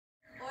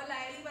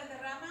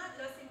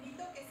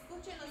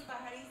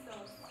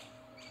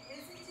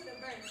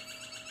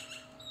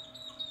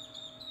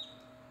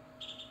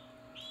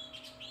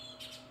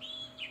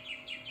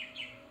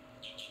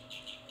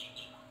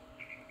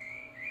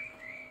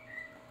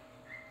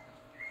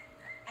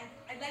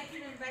I'd like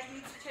to invite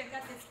you to check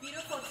out this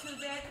beautiful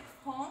 2-bed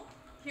home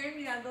here in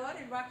Mirador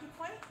in Rocky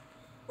Pointe.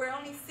 We're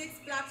only 6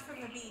 blocks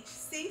from the beach.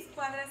 6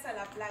 cuadras a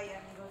la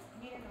playa, amigos.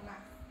 Miren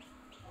nomás.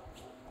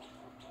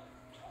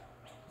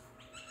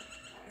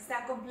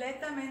 Está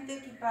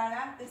completamente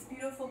equipada. This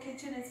beautiful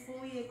kitchen is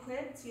fully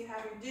equipped. You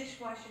have your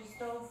dishwasher,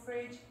 stove,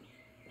 fridge.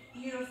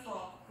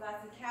 Beautiful.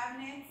 Lots of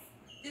cabinets.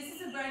 This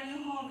is a brand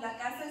new home. La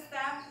casa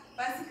está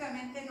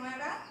básicamente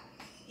nueva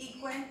y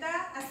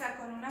cuenta hasta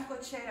con una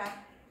cochera.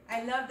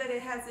 I love that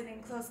it has an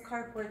enclosed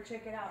carport.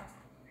 Check it out.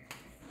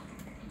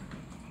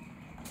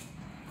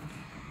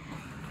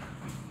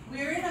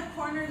 We're in a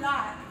corner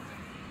lot,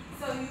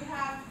 so you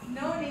have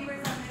no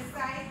neighbors on this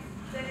side.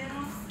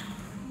 Tenemos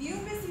ni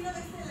un vecino de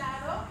este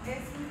lado.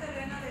 Es un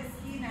terreno de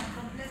esquina,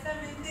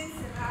 completamente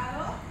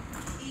encerrado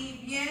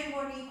y bien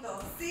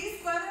bonito.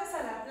 6 cuadras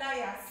a la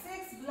playa,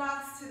 6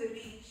 blocks to the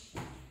beach.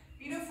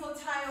 Beautiful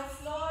tile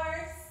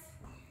floors.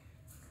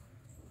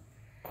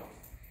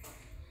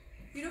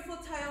 Beautiful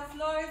tile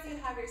floors. You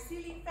have your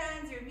ceiling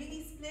fans, your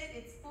mini split.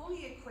 It's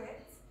fully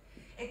equipped.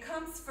 It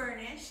comes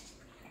furnished.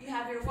 You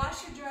have your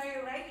washer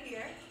dryer right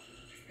here.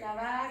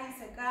 Lavar y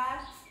secar.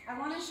 I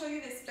want to show you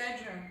this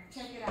bedroom.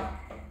 Check it out.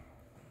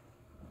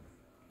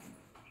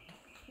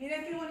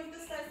 Mira qué bonito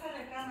está esta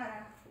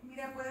recámara.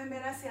 Mira, pueden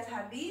ver hacia el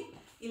jardín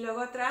y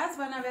luego atrás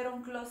van a ver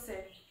un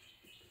closet.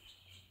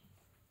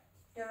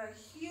 You have a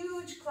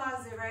huge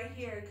closet right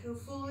here,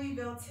 fully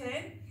built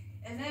in.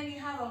 And then you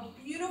have a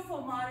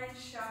beautiful modern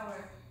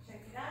shower.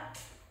 Check it out.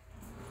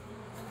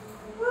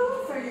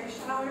 Woo, for your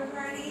shower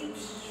party.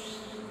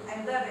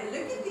 I love it.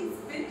 Look at these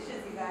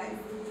finishes, you guys.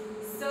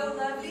 So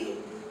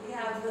lovely. You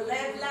have the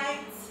LED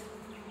lights.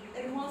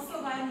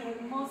 Hermoso baño,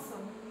 hermoso.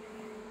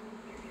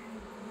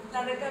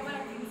 La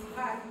recámara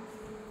principal.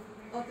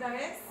 Otra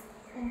vez,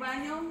 un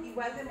baño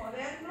igual de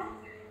moderno.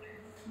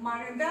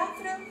 Modern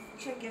bathroom.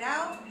 Check it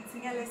out.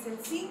 Enseñales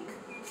el sink.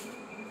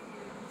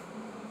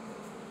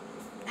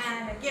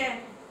 And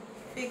again,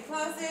 big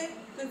closet,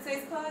 good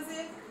size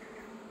closet.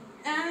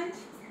 And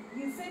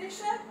you finish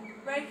up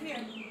right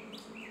here.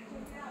 Check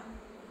it out.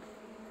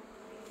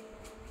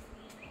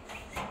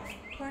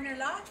 Corner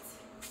lot.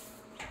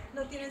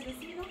 No tienes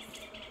vecinos.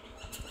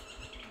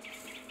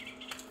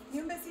 Ni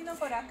un vecino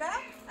por acá.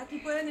 Aquí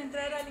pueden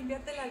entrar a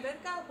limpiarte la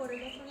alberca o por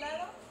el otro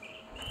lado.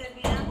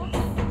 Terminamos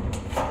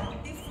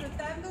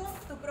disfrutando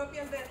tu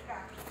propia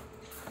alberca.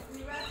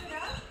 We wrap it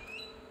up.